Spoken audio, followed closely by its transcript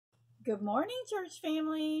Good morning, church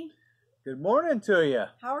family. Good morning to you.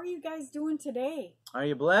 How are you guys doing today? Are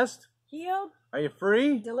you blessed? Healed? Are you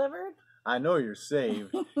free? Delivered? I know you're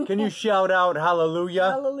saved. Can you shout out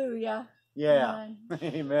hallelujah? Hallelujah. Yeah.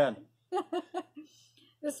 Amen.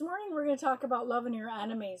 This morning we're going to talk about loving your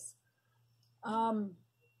enemies.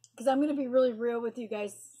 Because I'm going to be really real with you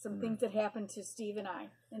guys. Some things that happened to Steve and I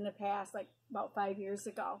in the past, like about 5 years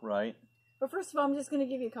ago. Right. But first of all, I'm just going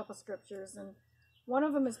to give you a couple scriptures. And one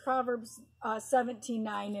of them is Proverbs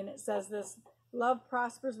 17:9, and it says this: love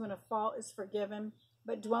prospers when a fault is forgiven,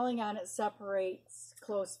 but dwelling on it separates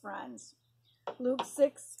close friends. Luke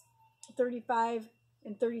 6:35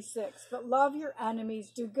 and 36. But love your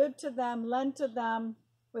enemies, do good to them, lend to them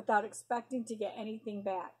without expecting to get anything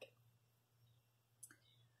back.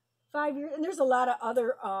 5 years, and there's a lot of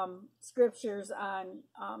other scriptures on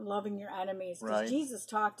loving your enemies, because Right. Jesus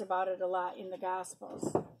talked about it a lot in the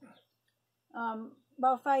Gospels.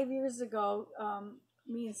 About 5 years ago,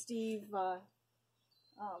 me and Steve, Well,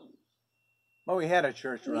 we had a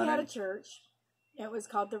church running. we had a church. It was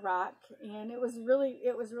called The Rock, and it was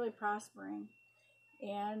really prospering.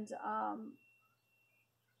 And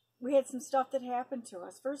we had some stuff that happened to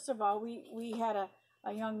us. First of all, we had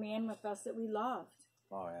a young man with us that we loved.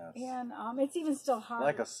 Oh, yes. And it's even still hard.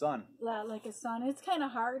 Like a son. Like a son. It's kind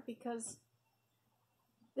of hard because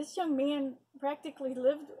this young man practically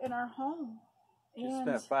lived in our home. You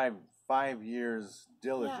And spent five years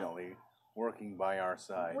diligently working by our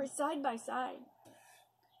side. we're side by side.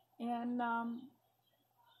 And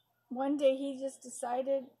one day he just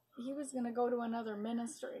decided he was going to go to another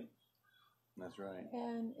ministry. That's right.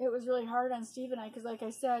 And it was really hard on Steve and I, because like I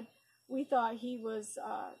said, we thought he was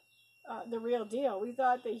the real deal. We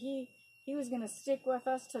thought that he was going to stick with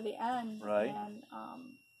us to the end. Right. And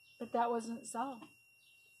but that wasn't so.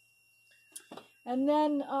 And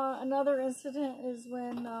then another incident is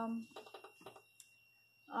when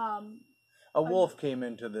A wolf came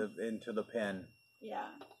into the pen, yeah,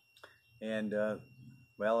 and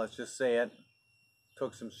well, let's just say it,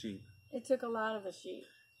 took some sheep. it took a lot of the sheep.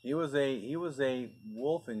 He was a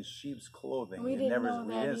wolf in sheep's clothing. We You didn't never, know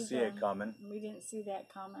we that didn't see it either. coming. We didn't see that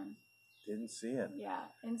coming. Didn't see it. Yeah,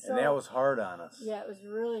 and so And that was hard on us. yeah, it was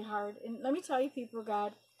really hard. And let me tell you, people,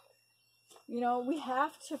 God, we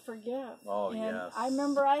have to forgive. Oh, and yes. I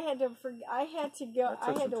remember I had to go. That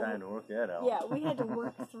took some time to work that out. Yeah, we had to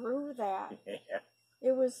work through that. Yeah.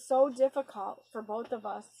 It was so difficult for both of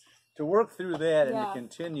us. To work through that and Yeah. to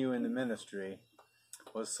continue in the ministry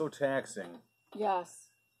was so taxing Yes.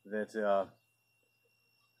 that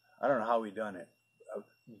I don't know how we done it.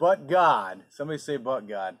 But God, somebody say but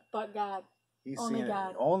God. But God. He's Only seen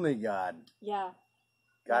God. it. Only God Yeah.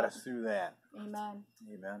 got Yeah. us through that. Amen.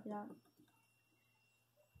 Amen. Yeah.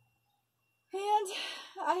 And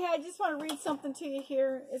I just want to read something to you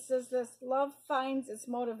here. It says this: love finds its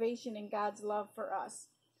motivation in God's love for us.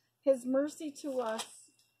 His mercy to us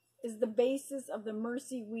is the basis of the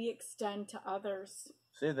mercy we extend to others.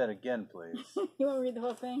 Say that again, please. You want to read the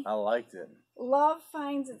whole thing? I liked it. Love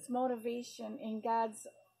finds its motivation in God's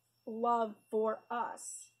love for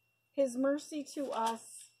us. His mercy to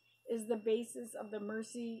us is the basis of the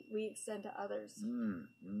mercy we extend to others. And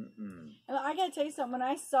I got to tell you something. When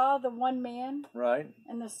I saw the one man Right?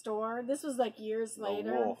 in the store, this was like years The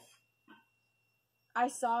later, wolf. I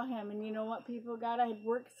saw him, and you know what, people, God, I had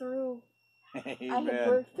worked through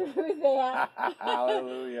Amen. that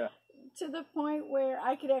Hallelujah. to the point where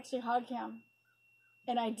I could actually hug him.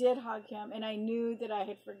 And I did hug him, and I knew that I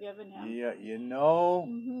had forgiven him. Yeah, you know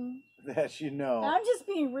Mm-hmm. that you know. And I'm just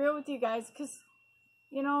being real with you guys, because,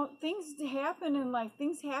 things happen, and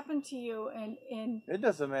things happen to you, and It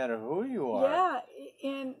doesn't matter who you are. yeah,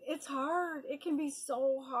 and it's hard. It can be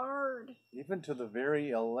so hard. Even to the very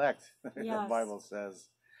elect, the Yes. Bible says.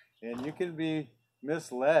 And you can be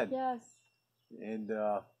misled. Yes, And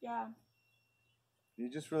yeah, you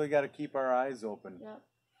just really got to keep our eyes open. yeah.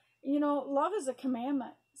 Love is a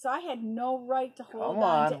commandment. So I had no right to hold Come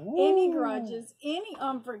on on. to Woo. any grudges, any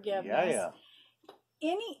unforgiveness, Yeah.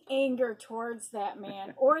 any anger towards that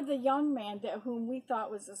man or the young man whom we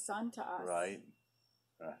thought was a son to us. Right.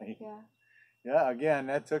 Yeah, Yeah, again,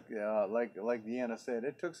 that took, like Deanna said,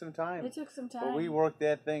 it took some time. it took some time. But we worked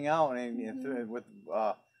that thing out, and through,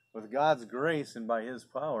 with God's grace and by His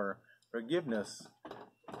power, forgiveness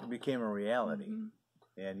became a reality.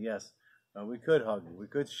 Mm-hmm. And yes, we could hug, we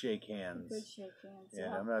could shake hands. Good shake hands.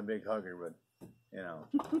 Yeah, I'm not a big hugger, but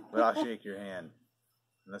but I'll shake your hand,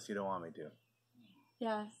 unless you don't want me to.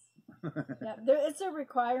 Yes. Yeah, it's a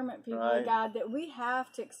requirement, people Right. of God, that we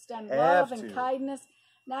have to extend Have love and to. kindness,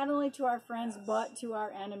 not only to our friends, but to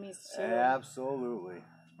our enemies too. Absolutely.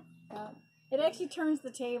 Yeah. It actually turns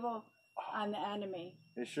the table on the enemy.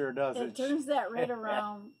 It sure does. It turns that right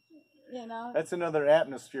around. You know, that's another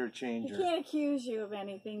atmosphere changer. He can't accuse you of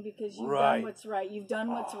anything because you've Right. done what's right. You've done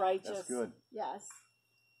what's righteous. That's good. Yes.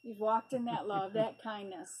 You've walked in that love, that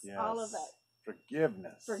kindness, Yes. all of it.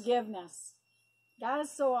 Forgiveness. God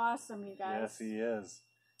is so awesome, you guys. Yes, He is.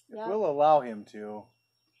 If Yep. we'll allow Him to,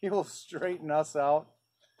 He will straighten us out.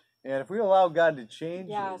 And if we allow God to change,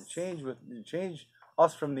 Yes. change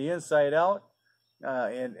us from the inside out,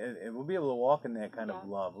 and we'll be able to walk in that kind of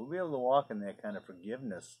love. We'll be able to walk in that kind of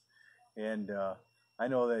forgiveness. And I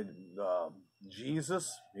know that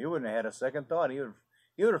Jesus, He wouldn't have had a second thought. He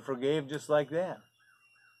would have forgave just like that,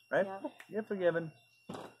 right? Yeah. You're forgiven.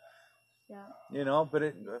 Yeah. You know, but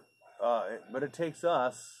it takes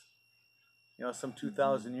us, you know, some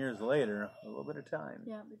 2,000 years later, a little bit of time.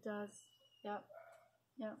 Yeah, it does. Yep.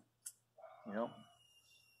 Yep. You know.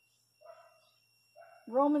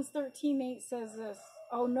 Romans 13:8 says this: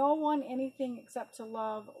 "Owe no one anything except to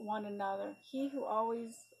love one another. He who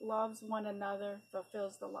always loves one another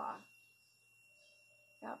fulfills the law."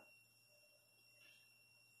 Yep.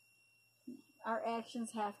 Our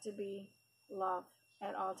actions have to be love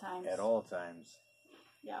at all times. At all times.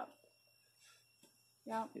 Yep.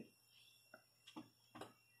 Yep.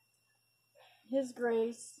 His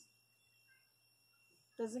grace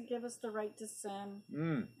doesn't give us the right to sin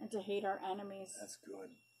and to hate our enemies. That's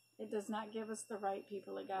good. It does not give us the right,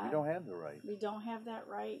 people of God. We don't have the right. We don't have that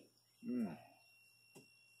right.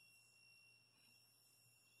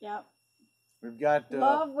 Yep. We've got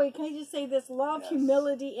love. Wait, can I just say this? Love, yes.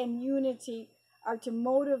 humility, and unity are to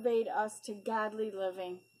motivate us to godly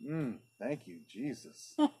living. Thank you,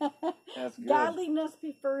 Jesus. That's good. Godliness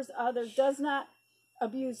prefers others, does not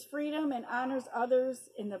abuse freedom, and honors others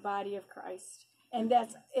in the body of Christ. And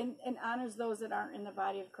that's and honors those that aren't in the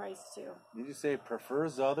body of Christ too. Did you say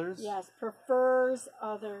prefers others? Yes, prefers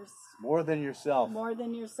others. More than yourself. More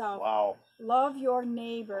than yourself. Wow. Love your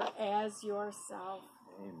neighbor as yourself.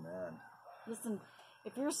 Amen. Listen,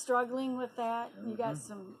 if you're struggling with that, you got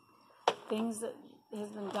some things that has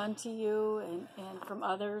been done to you and from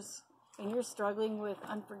others, and you're struggling with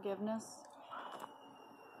unforgiveness,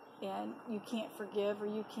 and you can't forgive or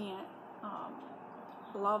you can't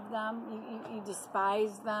love them, you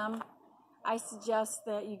despise them, I suggest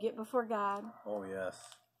that you get before God. Oh, yes.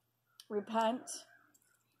 Repent.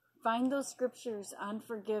 Find those scriptures on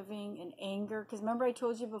forgiving and anger. Because remember I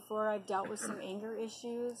told you before I've dealt with some anger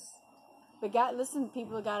issues. But God, listen,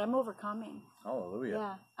 people of God, I'm overcoming. Hallelujah.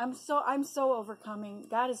 Yeah. I'm so overcoming.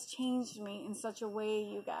 God has changed me in such a way,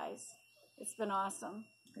 you guys. It's been awesome.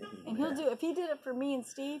 Amen. And He'll do, if He did it for me and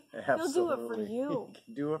Steve, Absolutely. He'll do it for you. He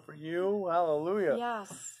can do it for you. Hallelujah.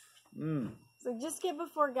 Yes. So just get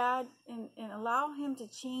before God and allow Him to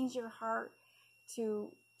change your heart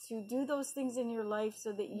to do those things in your life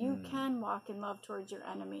so that you can walk in love towards your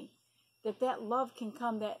enemy. That love can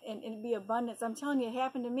come and it'd be abundance. I'm telling you, it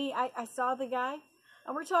happened to me. I saw the guy,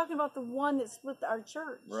 and we're talking about the one that split our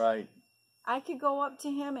church. Right. I could go up to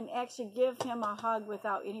him and actually give him a hug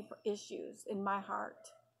without any issues in my heart.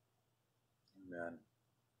 Amen.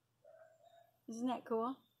 Isn't that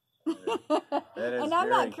cool? That is and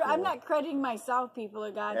very cool. I'm not crediting myself, people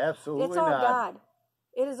of God. Absolutely It's all not. God.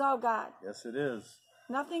 It is all God. Yes, it is.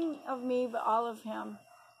 Nothing of me, but all of Him.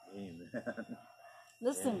 Amen.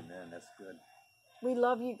 Listen, Amen. That's good. we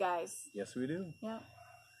love you guys. Yes, we do. Yeah.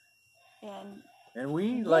 And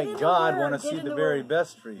we, Get like in the God, Word, want to get see in the the very Word.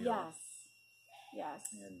 best for you. Yes. Yes.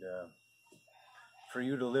 And for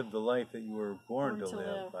you to live the life that you were born to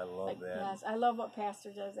live. I love that. Yes, I love what Pastor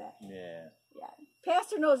does that. Yeah. Yeah.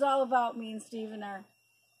 Pastor knows all about me and Steve and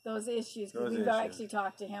those issues because we've actually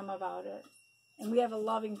talked to him about it. And we have a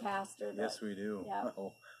loving pastor. Yes, we do. Yeah.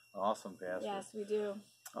 Oh, awesome pastor. Yes, we do.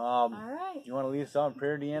 All right. You want to lead us out in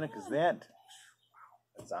prayer, Deanna? Because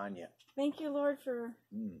that's on you. Thank you, Lord, for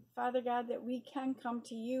Father God, that we can come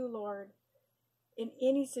to you, Lord, in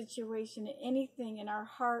any situation, in anything in our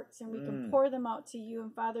hearts, and we can pour them out to you.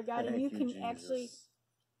 And Father God, and you can Jesus. actually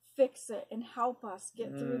fix it and help us get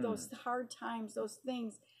through those hard times, those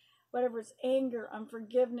things, whatever it's anger,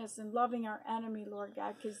 unforgiveness, and loving our enemy, Lord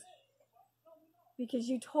God, because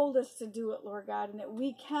you told us to do it, Lord God, and that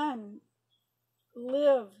we can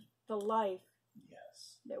live the life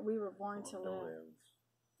that we were born to live.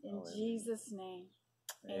 In Jesus' name.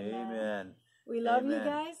 Amen. We love you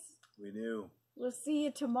guys. We do. We'll see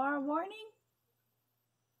you tomorrow morning.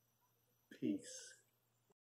 Peace.